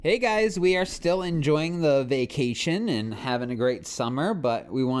Hey guys, we are still enjoying the vacation and having a great summer,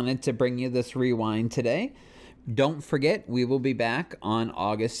 but we wanted to bring you this rewind today. Don't forget, we will be back on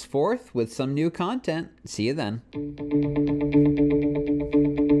August 4th with some new content. See you then.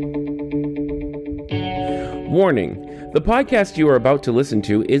 Warning: the podcast you are about to listen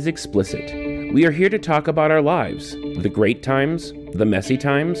to is explicit. We are here to talk about our lives, the great times, the messy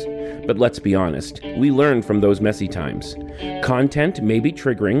times, but let's be honest, we learn from those messy times. Content may be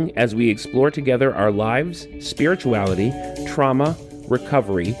triggering as we explore together our lives, spirituality, trauma,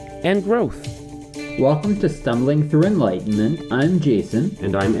 recovery, and growth. Welcome to Stumbling Through Enlightenment. I'm Jason.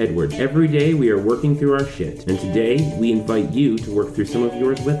 And I'm Edward. Every day we are working through our shit, and today we invite you to work through some of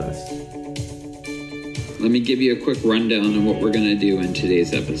yours with us. Let me give you a quick rundown of what we're going to do in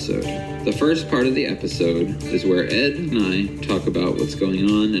today's episode. The first part of the episode is where Ed and I talk about what's going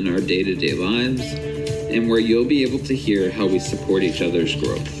on in our day-to-day lives and where you'll be able to hear how we support each other's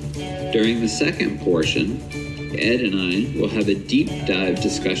growth. During the second portion, Ed and I will have a deep dive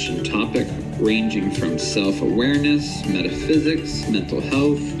discussion topic ranging from self-awareness, metaphysics, mental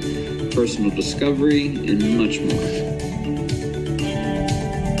health, personal discovery, and much more.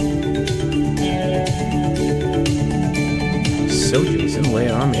 So Jason, lay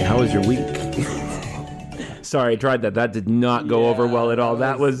it on me. How was your week? Sorry, I tried that. That did not go over well at all.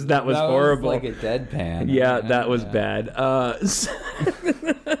 That was horrible. That was like a deadpan. Yeah, that was bad.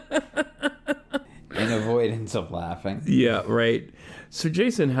 In avoidance of laughing. Yeah, right. So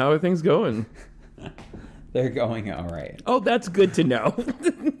Jason, how are things going? They're going all right. Oh, that's good to know.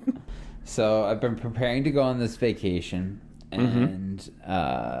 So I've been preparing to go on this vacation, and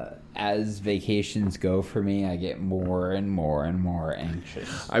as vacations go for me, I get more and more and more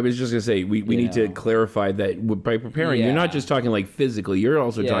anxious. I was just going to say, we need to clarify that by preparing, you're not just talking like physically, you're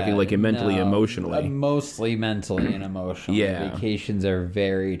also talking like mentally, emotionally. Mostly mentally and emotionally. Yeah. Vacations are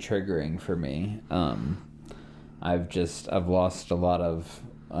very triggering for me. I've lost a lot of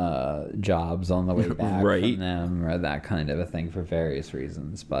jobs on the way back from them or that kind of a thing for various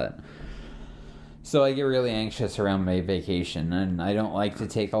reasons, but so I get really anxious around my vacation, and I don't like to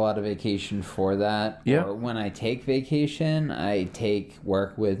take a lot of vacation for that. Yeah. Or when I take vacation, I take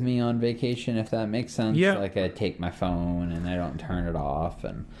work with me on vacation, if that makes sense. Yeah. Like I take my phone and I don't turn it off,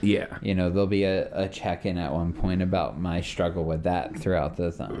 and there'll be a check-in at one point about my struggle with that throughout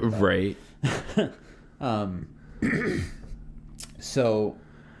the time. Right. So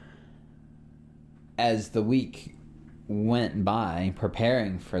as the week went by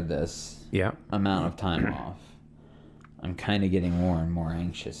preparing for this amount of time off, I'm kind of getting more and more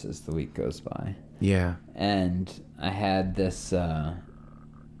anxious as the week goes by. Yeah. And I had this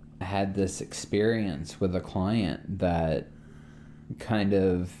experience with a client that kind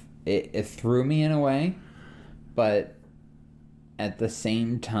of it threw me in a way, but at the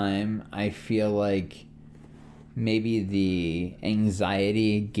same time I feel like maybe the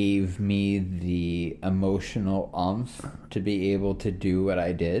anxiety gave me the emotional oomph to be able to do what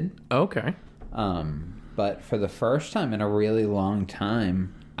I did. Okay. But for the first time in a really long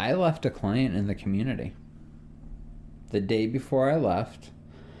time, I left a client in the community. The day before I left,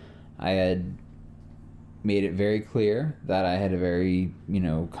 I had made it very clear that I had a very,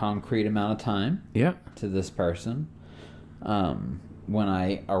 concrete amount of time to this person. When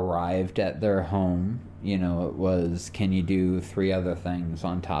I arrived at their home, it was, can you do 3 other things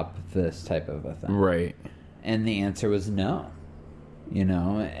on top of this type of a thing? Right. And the answer was no.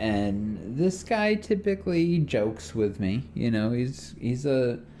 And this guy typically jokes with me. He's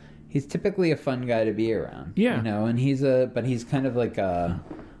typically a fun guy to be around. Yeah. And he's kind of like a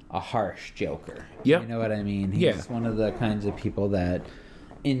harsh joker. Yep. You know what I mean? He's one of the kinds of people that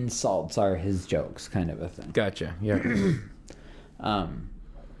insults are his jokes, kind of a thing. Gotcha. Yeah.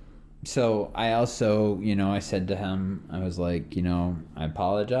 So I also, I said to him, I was like, I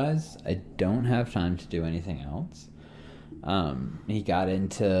apologize. I don't have time to do anything else. He got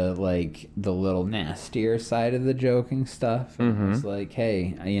into like the little nastier side of the joking stuff. And was like,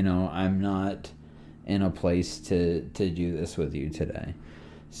 hey, I'm not in a place to do this with you today.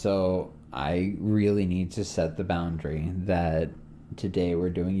 So I really need to set the boundary that today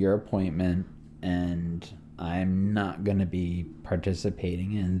we're doing your appointment and I'm not going to be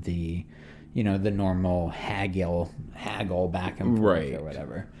participating in the, the normal haggle back and forth or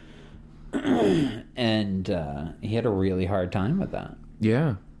whatever. And he had a really hard time with that.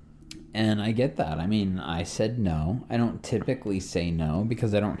 Yeah. And I get that. I mean, I said no. I don't typically say no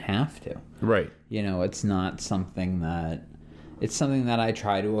because I don't have to. Right. It's not something that... It's something that I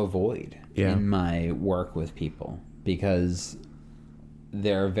try to avoid in my work with people because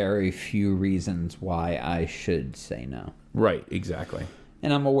there are very few reasons why I should say no. Right, exactly.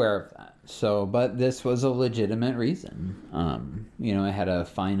 And I'm aware of that. So, but this was a legitimate reason. I had a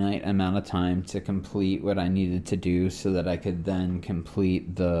finite amount of time to complete what I needed to do so that I could then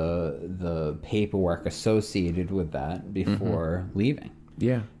complete the paperwork associated with that before leaving.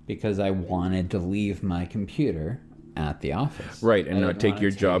 Yeah. Because I wanted to leave my computer at the office. Right, and not take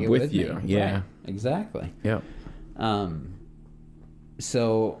your job with you. Me. Yeah. Right, exactly. Yeah.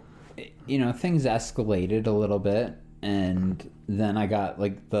 So, things escalated a little bit. And then I got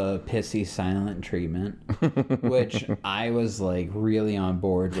like the pissy silent treatment, which I was like really on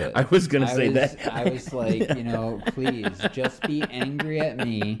board with. I was going to say that. I was like, please just be angry at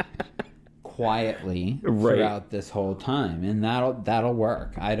me quietly throughout this whole time. And that'll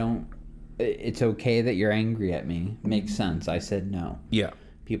work. It's okay that you're angry at me. Makes sense. I said no. Yeah.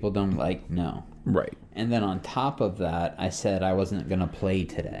 People don't like no. Right. And then on top of that, I said I wasn't going to play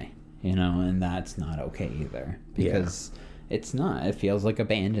today. And that's not okay either, because it's not. It feels like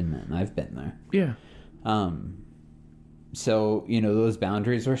abandonment. I've been there. Yeah. So, those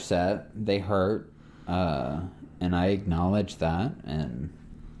boundaries were set. They hurt, and I acknowledged that, and,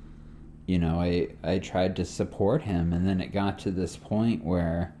 I tried to support him, and then it got to this point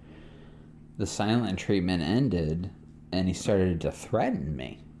where the silent treatment ended, and he started to threaten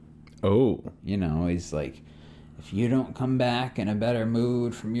me. Oh. He's like, if you don't come back in a better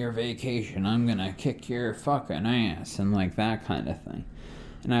mood from your vacation, I'm going to kick your fucking ass, and like that kind of thing.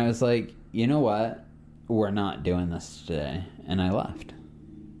 And I was like, you know what? We're not doing this today. And I left.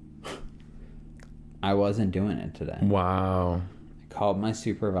 I wasn't doing it today. Wow. I called my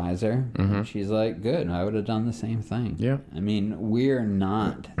supervisor, and she's like, good, I would have done the same thing. Yeah. I mean, we're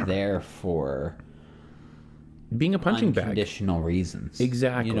not there for being a punching bag. Unconditional reasons.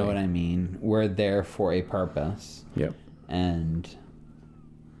 Exactly. You know what I mean? We're there for a purpose. Yep. And,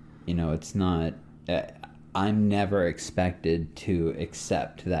 it's not... I'm never expected to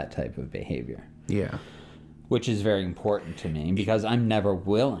accept that type of behavior. Yeah. Which is very important to me, because I'm never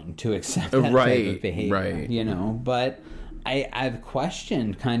willing to accept that type of behavior. Right. But I've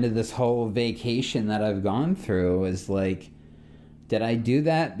questioned kind of this whole vacation that I've gone through is like... Did I do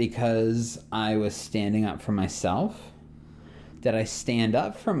that because I was standing up for myself? Did I stand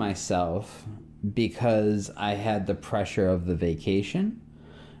up for myself because I had the pressure of the vacation?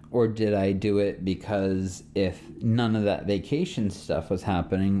 Or did I do it because if none of that vacation stuff was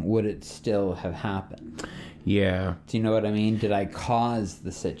happening, would it still have happened? Yeah. Do you know what I mean? Did I cause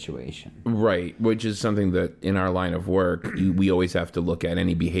the situation? Right, which is something that in our line of work, we always have to look at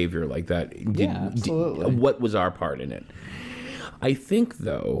any behavior like that. Absolutely. What was our part in it? I think,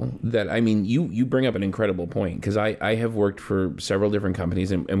 though, that, you bring up an incredible point, because I have worked for several different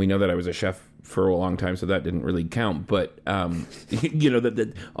companies, and we know that I was a chef for a long time, so that didn't really count. But,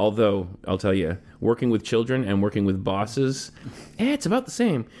 that although, I'll tell you, working with children and working with bosses, it's about the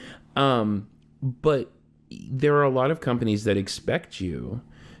same. But there are a lot of companies that expect you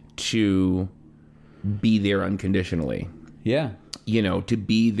to be there unconditionally. Yeah. To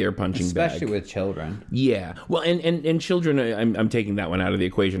be their punching bag. Especially with children. Yeah. Well, and children, I'm taking that one out of the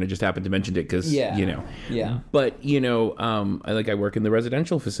equation. I just happened to mention it because, Yeah. But, I work in the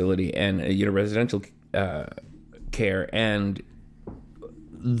residential facility and, residential care. And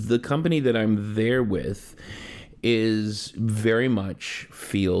the company that I'm there with is very much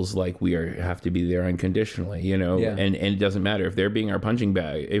feels like we have to be there unconditionally, and it doesn't matter if they're being our punching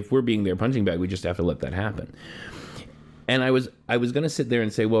bag. If we're being their punching bag, we just have to let that happen. And I was going to sit there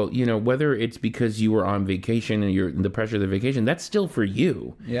and say, well, whether it's because you were on vacation and the pressure of the vacation, that's still for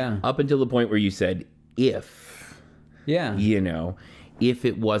you. Yeah. Up until the point where you said, if. Yeah. If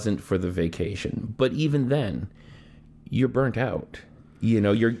it wasn't for the vacation. But even then, you're burnt out.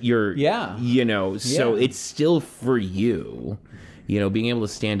 You're Yeah. So it's still for you. Being able to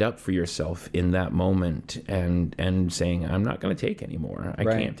stand up for yourself in that moment and saying, I'm not going to take anymore. I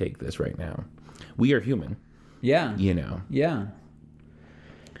can't take this right now. We are human. Yeah. Yeah.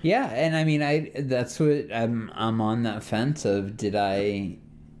 Yeah, and that's what I'm on that fence of,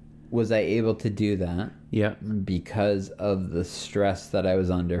 was I able to do that? Yeah. Because of the stress that I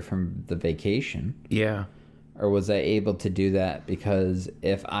was under from the vacation? Yeah. Or was I able to do that because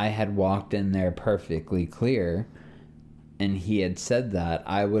if I had walked in there perfectly clear and he had said that,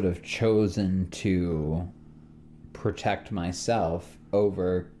 I would have chosen to protect myself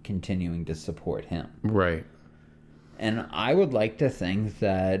over continuing to support him. Right. And I would like to think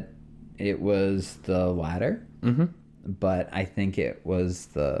that it was the latter, but I think it was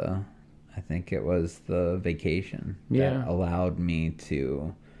the vacation that allowed me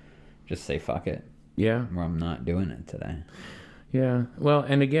to just say fuck it. Yeah, or I'm not doing it today. Yeah. Well,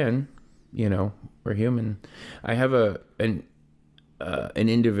 and again, we're human. I have a an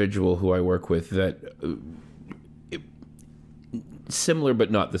individual who I work with that similar but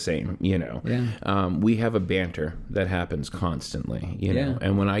not the same, we have a banter that happens constantly,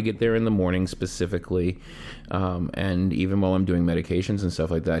 and when I get there in the morning specifically, and even while I'm doing medications and stuff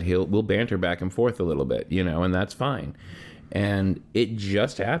like that, we'll banter back and forth a little bit, and that's fine. And it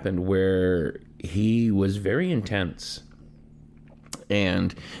just happened where he was very intense,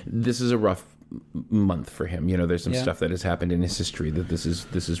 and this is a rough month for him. There's some stuff that has happened in his history that this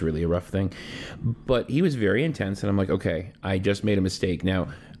is really a rough thing. But he was very intense, and I'm like, okay, I just made a mistake. Now,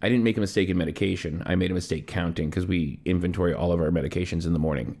 I didn't make a mistake in medication. I made a mistake counting, because we inventory all of our medications in the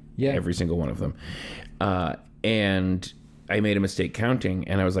morning, every single one of them. And I made a mistake counting,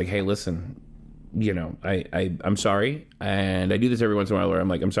 and I was like, hey, listen, I'm sorry. And I do this every once in a while where I'm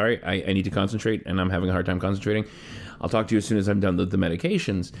like, I'm sorry, I need to concentrate, and I'm having a hard time concentrating. I'll talk to you as soon as I'm done with the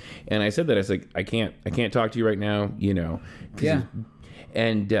medications. And I said that. I was like, I can't talk to you right now, Yeah.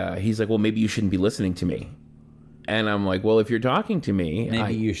 And he's like, well, maybe you shouldn't be listening to me. And I'm like, well, if you're talking to me...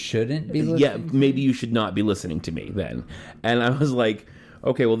 Maybe you shouldn't be listening? Yeah, maybe you should not be listening to me then. And I was like,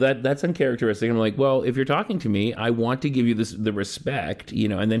 okay, well, that's uncharacteristic. I'm like, well, if you're talking to me, I want to give you the respect,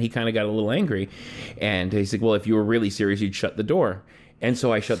 And then he kind of got a little angry. And he's like, well, if you were really serious, you'd shut the door. And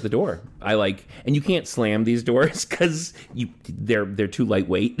so I shut the door. And you can't slam these doors because they're too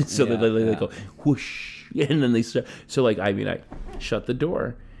lightweight. So they go whoosh, and then they start. So I shut the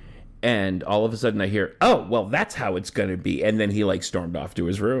door, and all of a sudden I hear, oh, well, that's how it's gonna be. And then he stormed off to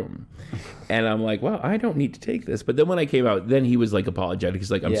his room, and I'm like, well, I don't need to take this. But then when I came out, then he was apologetic.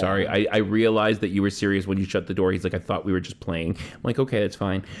 He's like, I'm sorry. I realized that you were serious when you shut the door. He's like, I thought we were just playing. I'm like, okay, that's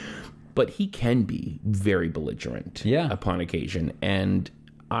fine. But he can be very belligerent upon occasion, and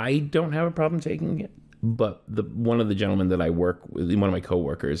I don't have a problem taking it. But one of the gentlemen that I work with, one of my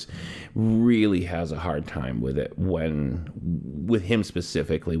coworkers, really has a hard time with it with him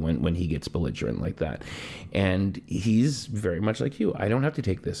specifically when he gets belligerent like that. And he's very much like you. I don't have to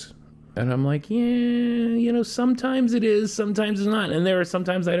take this. And I'm like, sometimes it is, sometimes it's not. And there are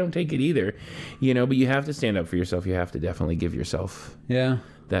sometimes I don't take it either, but you have to stand up for yourself. You have to definitely give yourself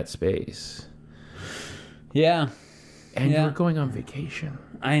that space. Yeah. And you're going on vacation.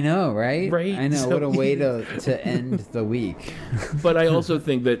 I know, right? Right. I know. So, what a way to end the week. But I also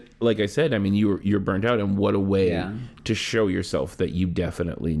think that, like I said, I mean, you're burnt out, and what a way to show yourself that you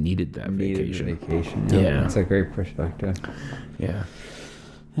definitely needed that vacation. Yeah. That's a great perspective. Yeah.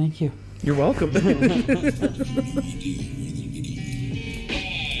 Thank you. You're welcome. It's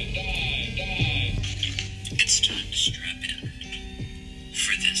time to strap in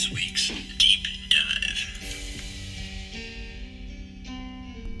for this week's deep dive.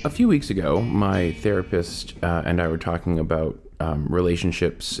 A few weeks ago, my therapist and I were talking about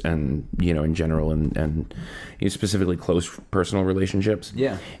relationships and, in general, and specifically close personal relationships.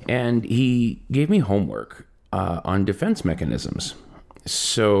 Yeah. And he gave me homework on defense mechanisms.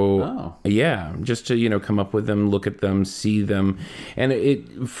 So, just to, come up with them, look at them, see them.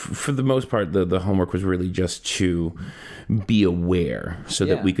 And for the most part, the homework was really just to be aware so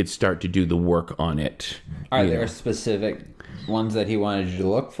that we could start to do the work on it. Are there specific ones that he wanted you to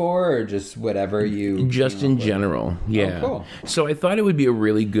look for, or just whatever you... Just in general, yeah. Oh, cool. So I thought it would be a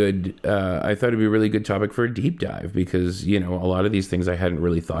really good... topic for a deep dive because, a lot of these things I hadn't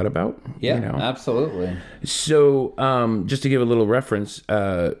really thought about. Yeah, absolutely. So just to give a little reference,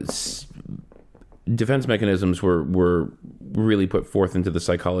 defense mechanisms were really put forth into the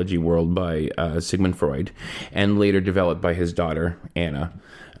psychology world by Sigmund Freud and later developed by his daughter, Anna.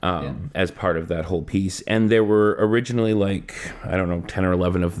 As part of that whole piece. And there were originally 10 or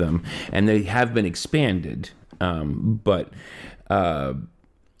 11 of them, and they have been expanded, but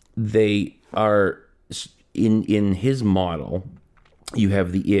they are in his model. You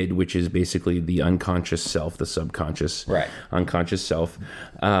have the id, which is basically the unconscious self, the subconscious, unconscious self.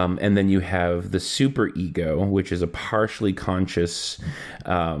 And then you have the superego, which is a partially conscious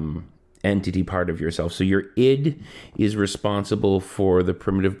entity part of yourself. So your id is responsible for the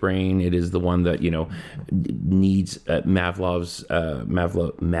primitive brain. It is the one that needs Maslow's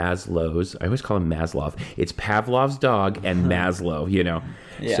I always call him Maslow. It's Pavlov's dog and Maslow.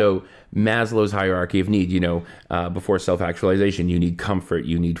 So Maslow's hierarchy of need, before self-actualization, you need comfort,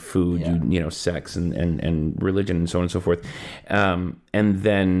 you need food, sex and religion and so on and so forth. And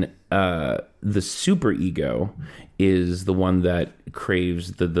then the superego is the one that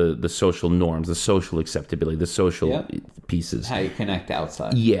craves the social norms, the social acceptability, the social pieces. How you connect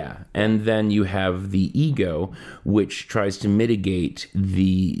outside. Yeah. And then you have the ego, which tries to mitigate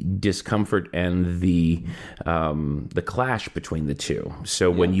the discomfort and the clash between the two. So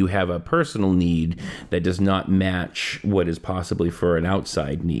when you have a personal need that does not match what is possibly for an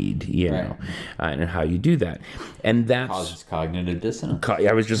outside need, you know, and how you do that. And that's... Causes cognitive dissonance.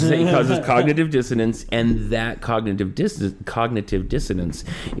 I was just saying, causes cognitive dissonance, and that cognitive dissonance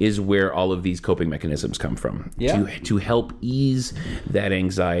is where all of these coping mechanisms come from. To help ease that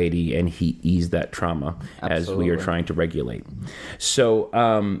anxiety and ease that trauma as we are trying to regulate. So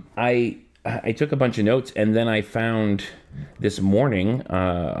I took a bunch of notes, and then I found this morning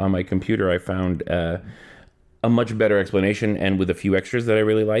on my computer, I found a much better explanation, and with a few extras that I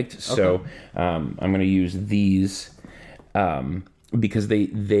really liked. Okay. So I'm going to use these because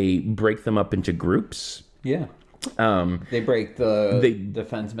they break them up into groups. Yeah. They break the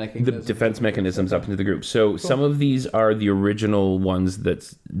defense mechanisms. The defense mechanisms up into the groups. So some of these are the original ones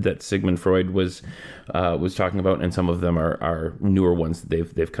that Sigmund Freud was talking about, and some of them are newer ones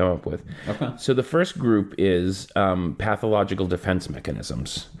that they've come up with. Okay. So the first group is pathological defense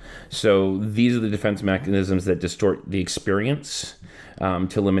mechanisms. So these are the defense mechanisms that distort the experience to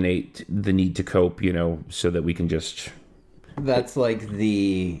eliminate the need to cope, so that we can just... That's like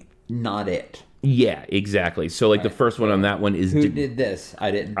the not it. Yeah, exactly. So like the first one on that one is... Who did this?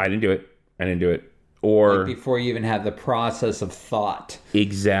 I didn't do it. Or... Like before you even have the process of thought.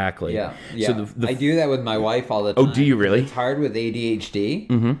 Exactly. Yeah. So I do that with my wife all the time. Oh, do you really? It's hard with ADHD.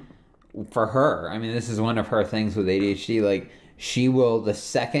 Mm-hmm. For her, I mean, this is one of her things with ADHD. Like, she will, the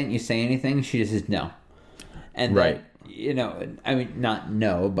second you say anything, she just says no. And then, I mean, not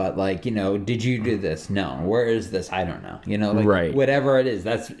no, but like, did you do this? No. Where is this? I don't know. Like whatever it is,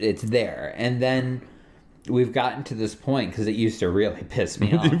 it's there. And then we've gotten to this point, because it used to really piss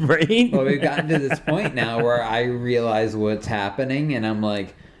me off. Right? But we've gotten to this point now where I realize what's happening, and I'm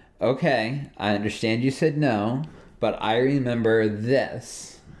like, okay, I understand you said no, but I remember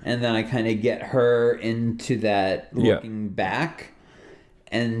this. And then I kind of get her into that looking back.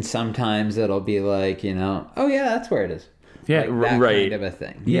 And sometimes it'll be like, oh yeah, that's where it is. Yeah, like that kind of a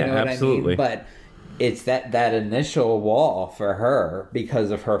thing. You know what absolutely. I mean? But it's that initial wall for her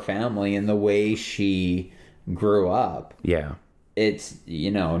because of her family and the way she grew up. Yeah. It's,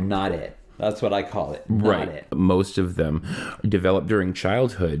 not it. That's what I call it. Not it. Most of them develop during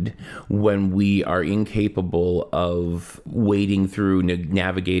childhood when we are incapable of wading through,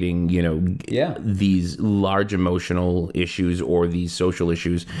 navigating, these large emotional issues or these social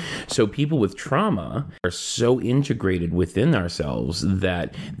issues. So people with trauma are so integrated within ourselves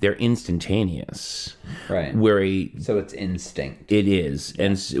that they're instantaneous. Right. So it's instinct. It is.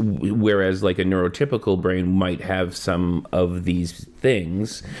 And whereas like a neurotypical brain might have some of these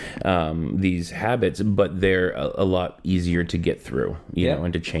things, these habits, but they're a lot easier to get through,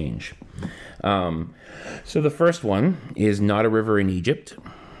 and to change. So the first one is not a river in Egypt,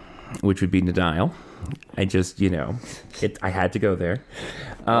 which would be denial. I just, I had to go there.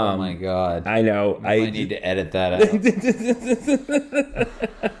 Oh my God. I know. I need to edit that out.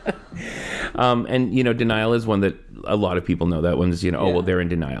 And, denial is one that a lot of people know. That one's, well, they're in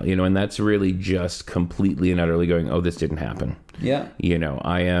denial, and that's really just completely and utterly going, oh, this didn't happen. Yeah.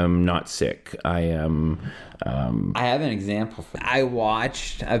 I am not sick. I am... I have an example.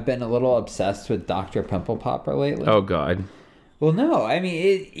 I've been a little obsessed with Dr. Pimple Popper lately. Oh, God. Well, no, I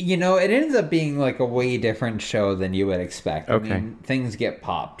mean, it ends up being like a way different show than you would expect. Okay. I mean, things get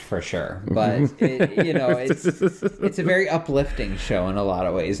popped for sure, but it's a very uplifting show in a lot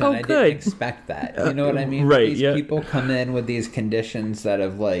of ways, and I didn't expect that. You know what I mean? Right. These people come in with these conditions that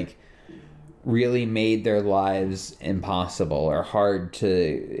have like really made their lives impossible or hard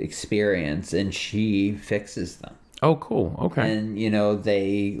to experience, and she fixes them. Oh, cool. Okay. And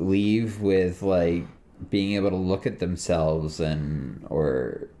they leave with like being able to look at themselves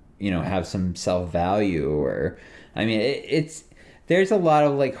or have some self-value, or I mean there's a lot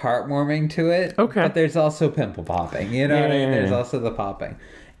of like heartwarming to it. Okay. But there's also pimple popping, what I mean? There's also the popping.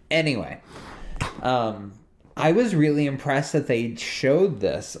 Anyway, I was really impressed that they showed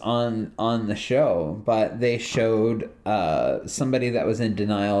this on the show, but they showed somebody that was in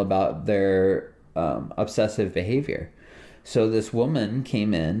denial about their obsessive behavior. So this woman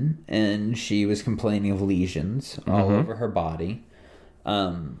came in and she was complaining of lesions all over her body.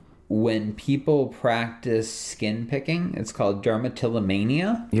 When people practice skin picking, it's called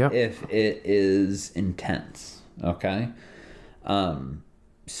dermatillomania. Yep. If it is intense. Okay.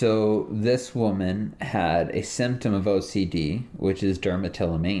 So this woman had a symptom of OCD, which is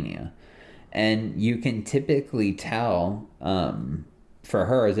dermatillomania. And you can typically tell, for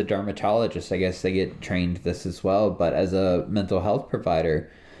her as a dermatologist, I guess they get trained this as well, but as a mental health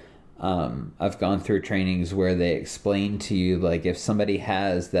provider, I've gone through trainings where they explain to you, like, if somebody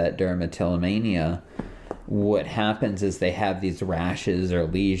has that dermatillomania, what happens is they have these rashes or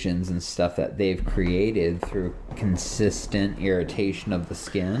lesions and stuff that they've created through consistent irritation of the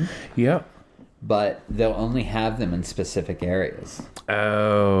skin. Yep. But they'll only have them in specific areas.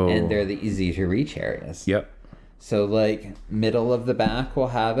 Oh. And they're the easy to reach areas. Yep. So, like, middle of the back will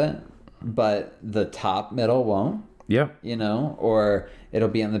have it, but the top middle won't. Yep. You know, or it'll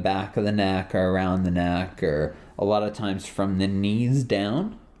be on the back of the neck or around the neck, or a lot of times from the knees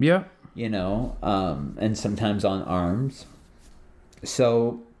down. Yep. You know, and sometimes on arms.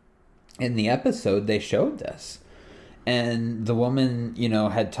 So in the episode, they showed this. And the woman, you know,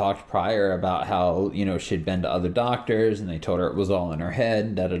 had talked prior about how, you know, she'd been to other doctors and they told her it was all in her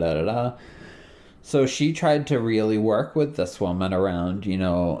head, da-da-da-da-da. So she tried to really work with this woman around, you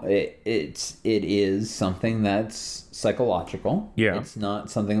know, it is something that's psychological. Yeah. It's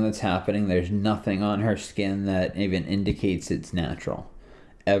not something that's happening. There's nothing on her skin that even indicates it's natural.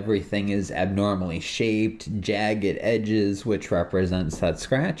 Everything is abnormally shaped, jagged edges, which represents that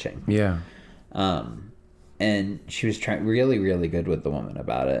scratching. Yeah. And she was trying really, really good with the woman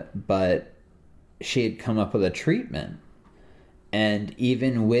about it, but she had come up with a treatment. And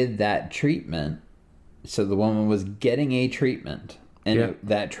even with that treatment, so the woman was getting a treatment, and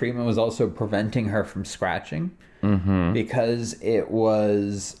that treatment was also preventing her from scratching because it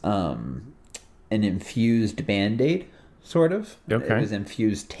was an infused Band-Aid, sort of. Okay. It was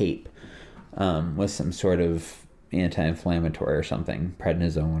infused tape with some sort of anti-inflammatory or something,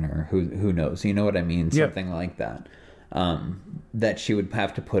 prednisone or who knows, you know what I mean? Something like that, that she would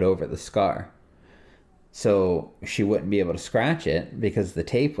have to put over the scar. So she wouldn't be able to scratch it because the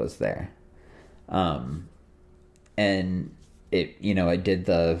tape was there. And it, you know, it did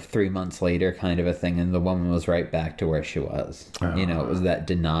the 3 months later kind of a thing, and the woman was right back to where she was. You know, it was that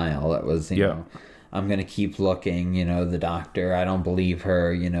denial. It was, you know, I'm going to keep looking, you know, the doctor, I don't believe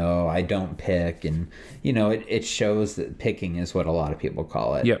her, you know, I don't pick. And, you know, it shows that picking is what a lot of people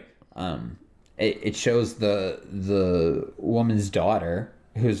call it. Yep. It shows the woman's daughter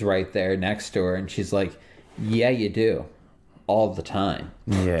who's right there next to her, and she's like, yeah, you do, all the time.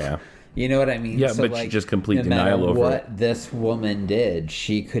 Yeah. You know what I mean? Yeah, so, but like, she just complete no denial matter over what it. this woman did,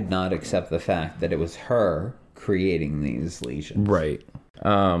 she could not accept the fact that it was her creating these lesions. Right.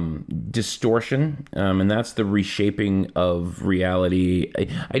 Distortion, and that's the reshaping of reality.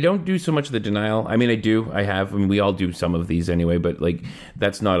 I don't do so much of the denial. I mean, I have. I mean, we all do some of these anyway, but, like,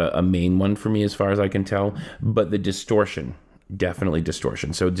 that's not a main one for me as far as I can tell. But the distortion, definitely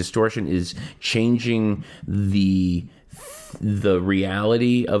distortion. So distortion is changing the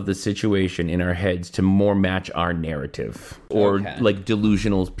reality of the situation in our heads to more match our narrative, or like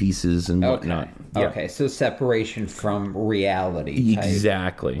delusional pieces and whatnot. Okay, so separation from reality type.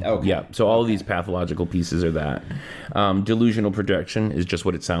 Exactly. Okay. Yeah. So all of these pathological pieces are that. Delusional projection is just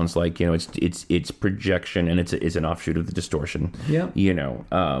what it sounds like. You know, it's projection, and it's an offshoot of the distortion. Yeah. You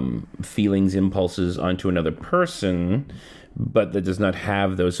know, feelings, impulses onto another person, but that does not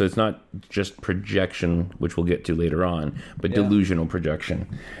have those. So it's not just projection, which we'll get to later on, but delusional projection.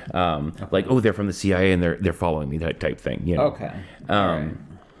 Like, oh, they're from the CIA and they're following me, that type thing. You know? Okay. All right.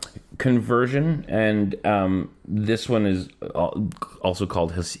 Conversion, and this one is also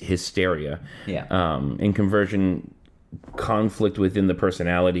called hysteria. Yeah. In conversion, conflict within the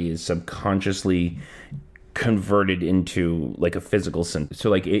personality is subconsciously converted into, like, a physical symptom.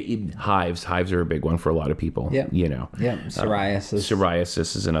 So, like, hives are a big one for a lot of people. Yeah. You know. Yeah. Psoriasis.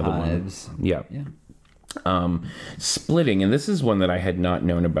 Psoriasis is another hives. one. Yeah. Yeah. Splitting, and this is one that I had not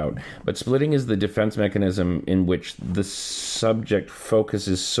known about, but splitting is the defense mechanism in which the subject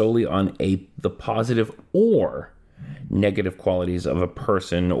focuses solely on the positive or negative qualities of a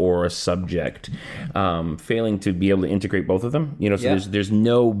person or a subject, failing to be able to integrate both of them. You know, so there's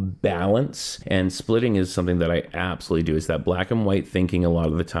no balance, and splitting is something that I absolutely do. It's that black and white thinking a lot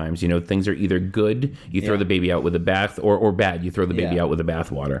of the times. You know, things are either good, you throw the baby out with the bath, or bad, you throw the baby out with the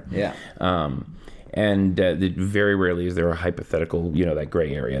bathwater. Yeah. And very rarely is there a hypothetical, you know, that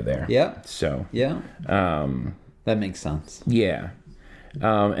gray area there. Yeah. So. Yeah. That makes sense. Yeah.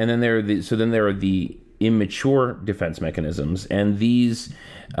 And then there are the immature defense mechanisms, and these.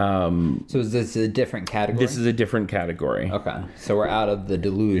 So is this a different category? This is a different category. Okay. So we're out of the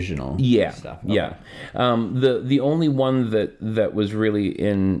delusional stuff. Okay. Yeah. The only one that was really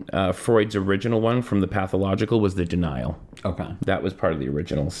in Freud's original one from the pathological was the denial. Okay. That was part of the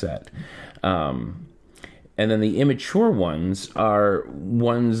original set. And And then the immature ones are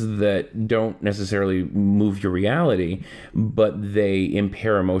ones that don't necessarily move your reality, but they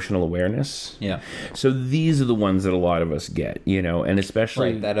impair emotional awareness. Yeah. So these are the ones that a lot of us get, and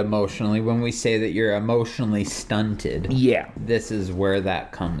especially... Right, that emotionally, when we say that you're emotionally stunted, Yeah. this is where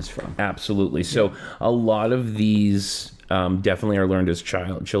that comes from. Absolutely. So a lot of these definitely are learned as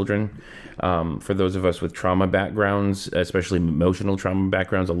children. For those of us with trauma backgrounds, especially emotional trauma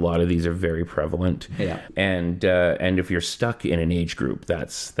backgrounds, a lot of these are very prevalent. Yeah. And if you're stuck in an age group,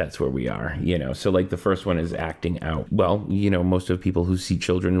 that's where we are. So like the first one is acting out. Well, most of people who see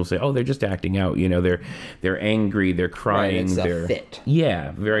children will say, "Oh, they're just acting out." They're angry, they're crying, Right, it's they're a fit.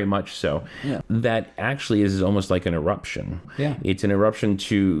 Yeah, very much so. Yeah. That actually is almost like an eruption. Yeah. It's an eruption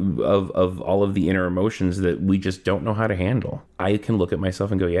of all of the inner emotions that we just don't know how to handle. I can look at myself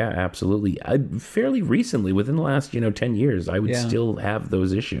and go, yeah, absolutely. Fairly recently, within the last 10 years, I would still have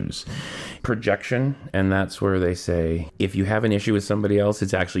those issues. Projection, and that's where they say if you have an issue with somebody else,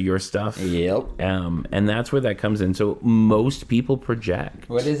 it's actually your stuff. Yep. And that's where that comes in. So most people project.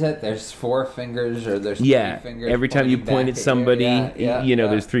 What is it? There's 4 fingers or there's 3 fingers. Every time you pointing point back at somebody, you.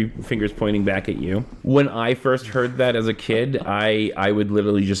 there's 3 fingers pointing back at you. When I first heard that as a kid, I would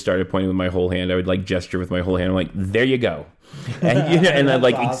literally just started pointing with my whole hand. I would like gesture with my whole hand. I'm like, there you go. And and I'd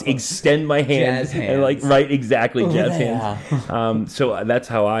like awesome. extend my hand Jazz hands. and like exactly jazz yeah. hands. So that's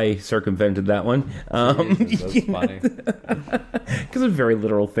how I circumvented that one. Jesus, that's funny. Because I'm a very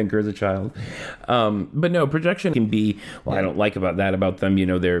literal thinker as a child. But no, projection can be, well, I don't like about them,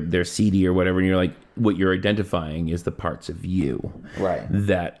 they're seedy or whatever, and you're like, what you're identifying is the parts of you Right.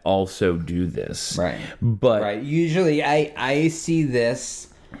 that also do this. Right. But Right. Usually I see this,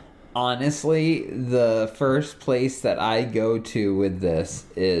 honestly, the first place that I go to with this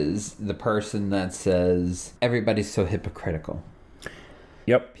is the person that says, everybody's so hypocritical.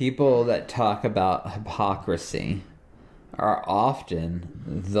 Yep. People that talk about hypocrisy are often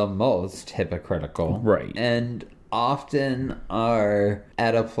the most hypocritical. Right. And often are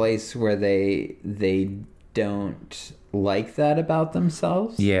at a place where they don't like that about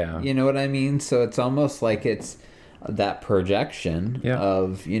themselves. Yeah. You know what I mean? So it's almost like it's that projection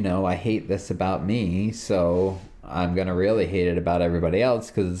of, I hate this about me, so I'm going to really hate it about everybody else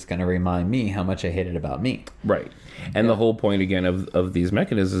because it's going to remind me how much I hate it about me. Right. And the whole point, again, of these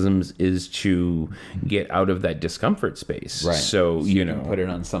mechanisms is to get out of that discomfort space. Right. So, you can put it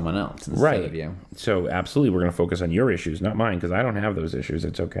on someone else instead right. of you. So, absolutely, we're going to focus on your issues, not mine, because I don't have those issues.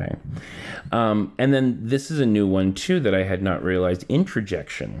 It's okay. And then this is a new one, too, that I had not realized,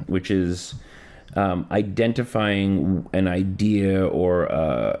 introjection, which is identifying an idea or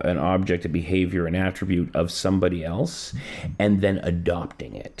an object, a behavior, an attribute of somebody else, and then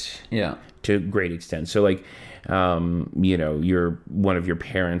adopting it. Yeah. To a great extent. So like, one of your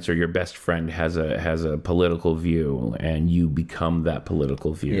parents or your best friend has a political view, and you become that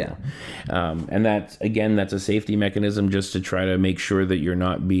political view. Yeah. And that's a safety mechanism just to try to make sure that you're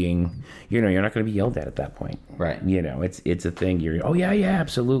not being, you're not going to be yelled at that point. Right. It's a thing. Yeah,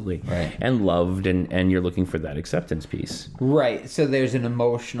 absolutely. Right. And loved, and you're looking for that acceptance piece. Right. So there's an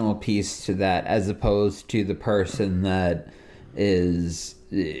emotional piece to that, as opposed to the person that is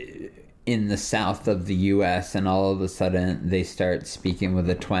in the south of the U.S. and all of a sudden they start speaking with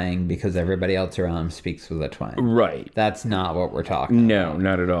a twang because everybody else around them speaks with a twang. Right. That's not what we're talking about. No,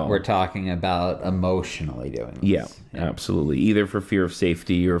 not at all. We're talking about emotionally doing this. Yeah, absolutely. Either for fear of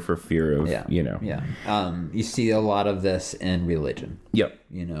safety or for fear of, Yeah. You see a lot of this in religion. Yep.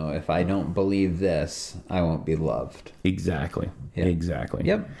 If I don't believe this, I won't be loved. Exactly. Yeah. Exactly.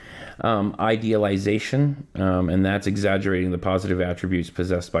 Yep. Idealization, and that's exaggerating the positive attributes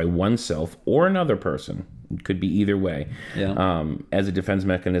possessed by oneself or another person. It could be either way. Yeah. As a defense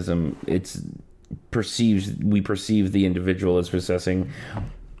mechanism, we perceive the individual as possessing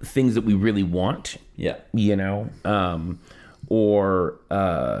things that we really want. Yeah. Or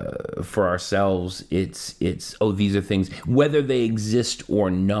for ourselves, it's these are things, whether they exist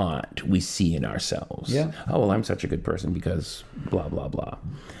or not, we see in ourselves. Yeah. Oh, well, I'm such a good person because blah, blah, blah.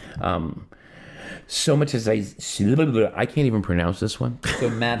 Somatization. I can't even pronounce this one.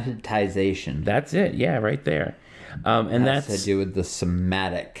 Somatization. That's it. Yeah, right there. And Has that's to do with the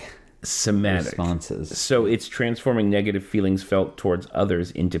somatic responses. So it's transforming negative feelings felt towards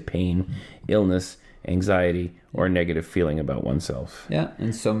others into pain, illness, anxiety, or a negative feeling about oneself. Yeah,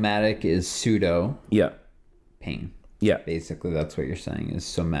 and somatic is pseudo pain. Yeah. Basically, that's what you're saying is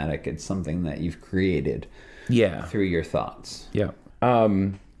somatic. It's something that you've created through your thoughts. Yeah.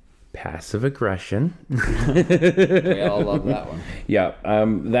 Passive aggression. We all love that one. Yeah.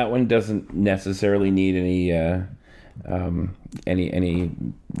 That one doesn't necessarily need any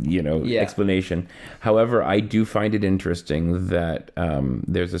explanation. However, I do find it interesting that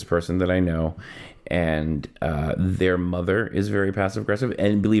there's this person that I know, and their mother is very passive aggressive.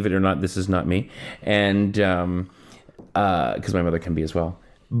 And believe it or not, this is not me. And because my mother can be as well.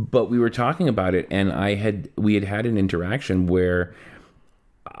 But we were talking about it, and we had an interaction where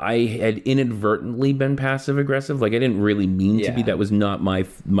I had inadvertently been passive aggressive. Like I didn't really mean to be. That was not my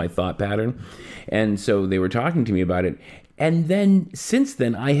thought pattern. And so they were talking to me about it. And then since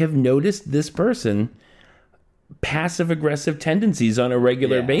then, I have noticed this person passive aggressive tendencies on a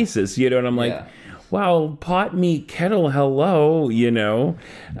regular basis, and I'm like, wow, pot, meat, kettle, hello,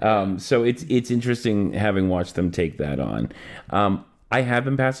 So it's interesting having watched them take that on. I have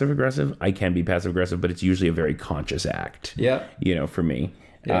been passive aggressive. I can be passive aggressive, but it's usually a very conscious act. Yeah. For me.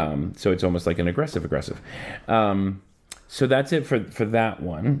 Yeah. So it's almost like an aggressive. So that's it for that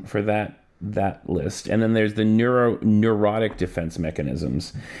one, for that list. And then there's the neurotic defense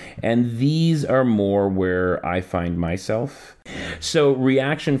mechanisms. And these are more where I find myself. So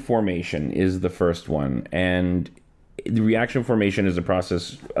reaction formation is the first one. And the reaction formation is a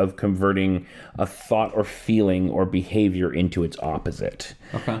process of converting a thought or feeling or behavior into its opposite.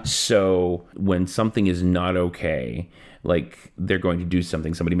 Okay. So when something is not okay, like they're going to do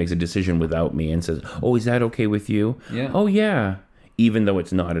something, somebody makes a decision without me and says, "Oh, is that okay with you?" Yeah. "Oh, yeah." Even though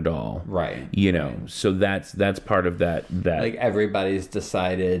it's not at all. Right. So that's part of that. Like everybody's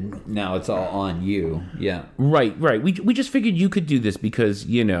decided now it's all on you. Yeah. Right. We just figured you could do this because,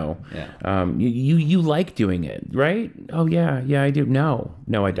 you like doing it, right? "Oh, yeah, I do." No,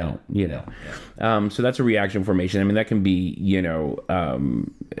 I don't, So that's a reaction formation. I mean, that can be,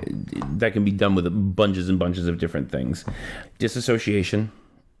 that can be done with bunches and bunches of different things. Disassociation.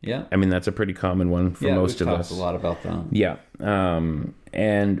 Yeah. I mean, that's a pretty common one for most of us. Yeah, we've talked a lot about that. Yeah.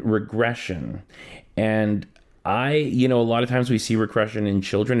 And regression. And a lot of times we see regression in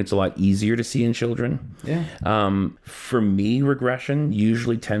children. It's a lot easier to see in children. Yeah. For me, regression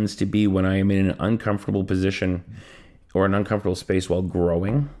usually tends to be when I am in an uncomfortable position or an uncomfortable space while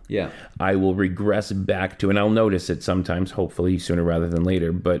growing. Yeah. I will regress back to, and I'll notice it sometimes, hopefully sooner rather than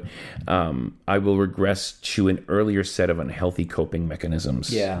later, but I will regress to an earlier set of unhealthy coping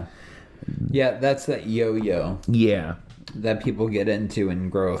mechanisms. Yeah. Yeah, that's that yo-yo. Yeah. That people get into in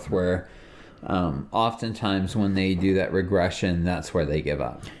growth where oftentimes when they do that regression, that's where they give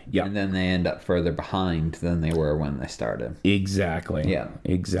up. Yeah. And then they end up further behind than they were when they started. Exactly. Yeah.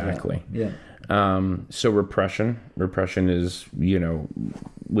 Exactly. Yeah. So repression is,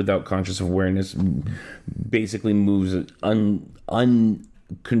 without conscious awareness, basically moves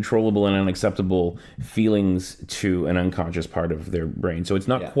uncontrollable and unacceptable feelings to an unconscious part of their brain. So it's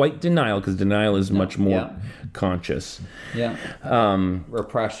not quite denial, because denial is much more conscious. Yeah.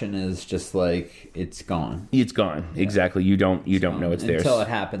 Repression is just like it's gone. It's gone. Yeah. Exactly. You don't know it's there until it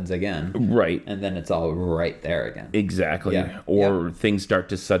happens again. Right. And then it's all right there again. Exactly. Yeah. Or things start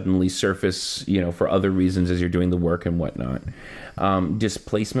to suddenly surface, for other reasons as you're doing the work and whatnot.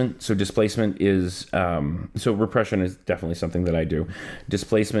 Displacement. So displacement is, so repression is definitely something that I do.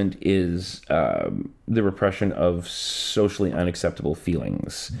 Displacement is the repression of socially unacceptable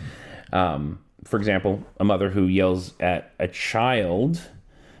feelings. For example, a mother who yells at a child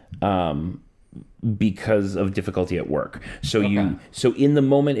because of difficulty at work. So in the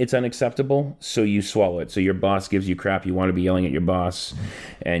moment it's unacceptable, so you swallow it. So your boss gives you crap, you want to be yelling at your boss,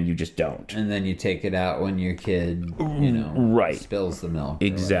 and you just don't. And then you take it out when your kid, spills the milk.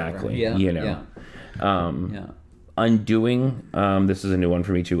 Exactly. Undoing, this is a new one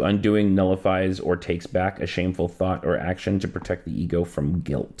for me too. Undoing nullifies or takes back a shameful thought or action to protect the ego from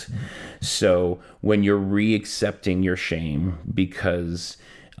guilt. So when you're re-accepting your shame, because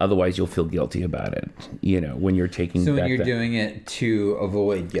otherwise you'll feel guilty about it, when you're taking back. So when you're doing it to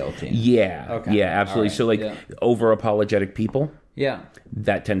avoid guilty. Yeah. Okay. Yeah, absolutely. Right. So over apologetic people. Yeah.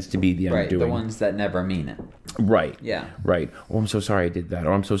 That tends to be the undoing. Right, the ones that never mean it. Right. Yeah. Right. "Oh, I'm so sorry I did that."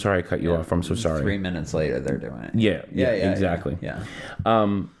 Or "I'm so sorry I cut you off." "I'm so sorry." 3 minutes later, they're doing it. Yeah. Exactly. Yeah.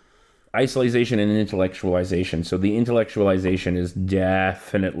 Isolation and intellectualization. So the intellectualization is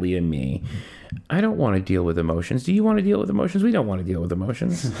definitely in me. I don't want to deal with emotions. Do you want to deal with emotions? We don't want to deal with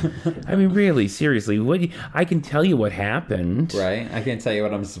emotions. I mean, really, seriously, I can tell you what happened. Right. I can tell you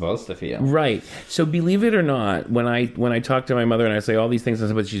what I'm supposed to feel. Right. So believe it or not, when I talk to my mother and I say all these things,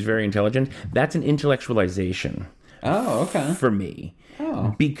 but she's very intelligent, that's an intellectualization. Oh, okay. For me.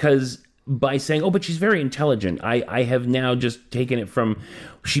 Oh. Because by saying, "Oh, but she's very intelligent," I have now just taken it from,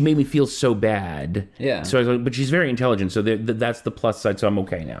 she made me feel so bad. Yeah. So I was like, but she's very intelligent, so that's the plus side, so I'm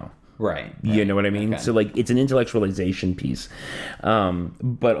okay now. Right. You know what I mean? Okay. So it's an intellectualization piece.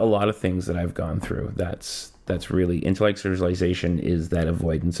 But a lot of things that I've gone through, that's That's really, intellectualization is that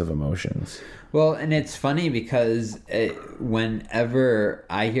avoidance of emotions. Well, and it's funny because whenever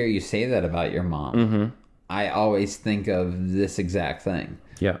I hear you say that about your mom, I always think of this exact thing.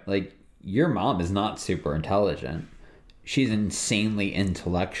 Yeah. Like, your mom is not super intelligent. She's insanely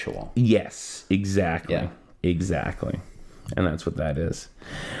intellectual. Yes, exactly. Yeah. Exactly. And that's what that is.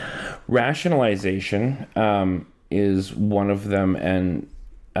 Rationalization is one of them, and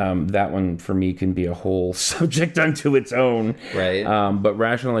that one for me can be a whole subject unto its own. Right. But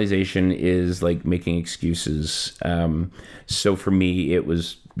rationalization is like making excuses. So for me, it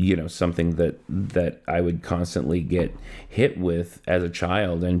was, something that I would constantly get hit with as a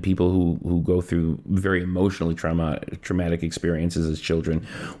child, and people who go through very emotionally traumatic experiences as children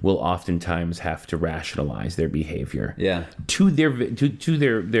will oftentimes have to rationalize their behavior. Yeah. To their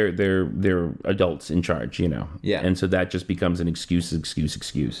adults in charge, Yeah. And so that just becomes an excuse.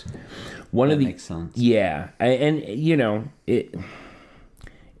 That makes sense. Yeah. And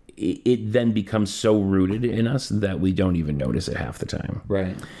it then becomes so rooted in us that we don't even notice it half the time.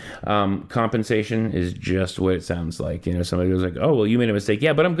 Right. Compensation is just what it sounds like. Somebody goes like, oh, well, you made a mistake.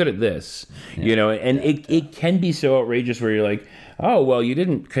 Yeah, but I'm good at this. It can be so outrageous where you're like, oh, well, you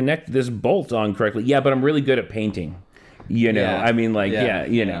didn't connect this bolt on correctly. Yeah, but I'm really good at painting. Yeah. I mean, like,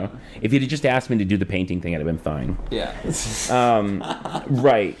 if you'd just asked me to do the painting thing, I'd have been fine. Yeah.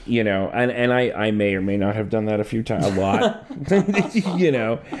 Right. And I may or may not have done that a lot,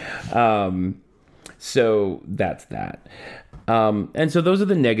 so that's that. And so those are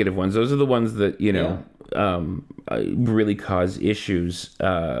the negative ones. Those are the ones that, really cause issues,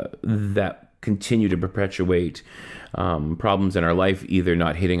 that continue to perpetuate problems in our life, either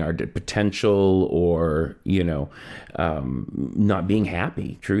not hitting our potential or, not being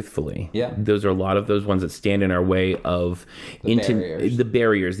happy, truthfully. Yeah. Those are a lot of those ones that stand in our way of the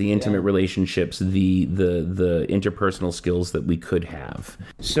barriers, the intimate relationships, the interpersonal skills that we could have.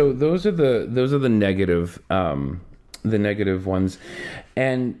 So those are the negative ones.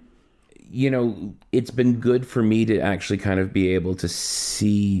 And, it's been good for me to actually kind of be able to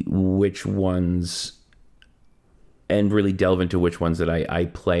see which ones and really delve into which ones that I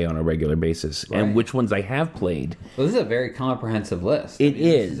play on a regular basis, and which ones I have played. Well, this is a very comprehensive list. This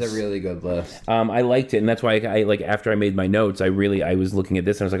is a really good list. I liked it, and that's why I like, after I made my notes, I was looking at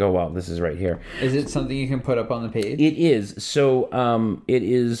this and I was like, oh wow, this is right here. Is it something you can put up on the page? It is. So it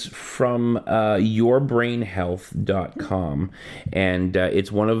is from yourbrainhealth.com, and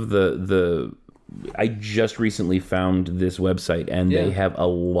it's one of the I just recently found this website, and they have a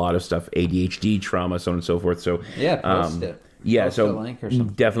lot of stuff, ADHD, trauma, so on and so forth. So post it. Yeah, post so a link or something.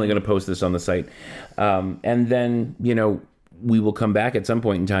 Definitely going to post this on the site. And then, we will come back at some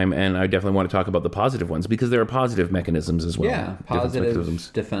point in time, and I definitely want to talk about the positive ones, because there are positive mechanisms as well. Yeah,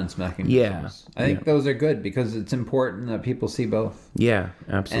 positive defense mechanisms. Yeah. I think those are good, because it's important that people see both. Yeah,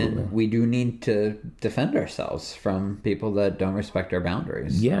 absolutely. And we do need to defend ourselves from people that don't respect our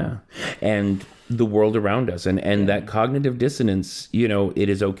boundaries. Yeah. And the world around us, and that cognitive dissonance, it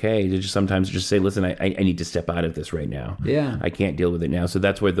is okay to sometimes just say, listen, I need to step out of this right now. Yeah. I can't deal with it now. So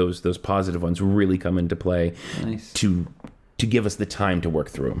that's where those positive ones really come into play. Nice. to give us the time to work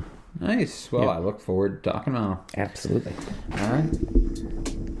through them. Nice. Well, I look forward to talking about them. Absolutely. All right.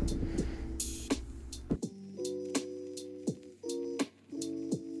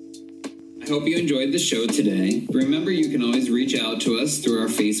 I hope you enjoyed the show today. Remember, you can always reach out to us through our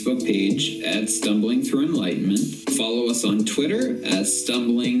Facebook page at Stumbling Through Enlightenment. Follow us on Twitter at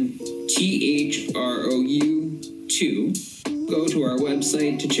Stumbling THROU2. Go to our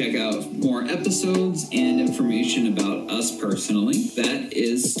website to check out more episodes and information about us personally. That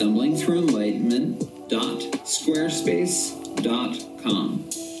is stumblingthroughenlightenment.squarespace.com.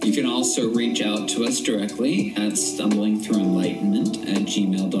 You can also reach out to us directly at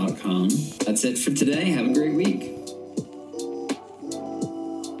stumblingthroughenlightenment@gmail.com. That's it for today. Have a great week.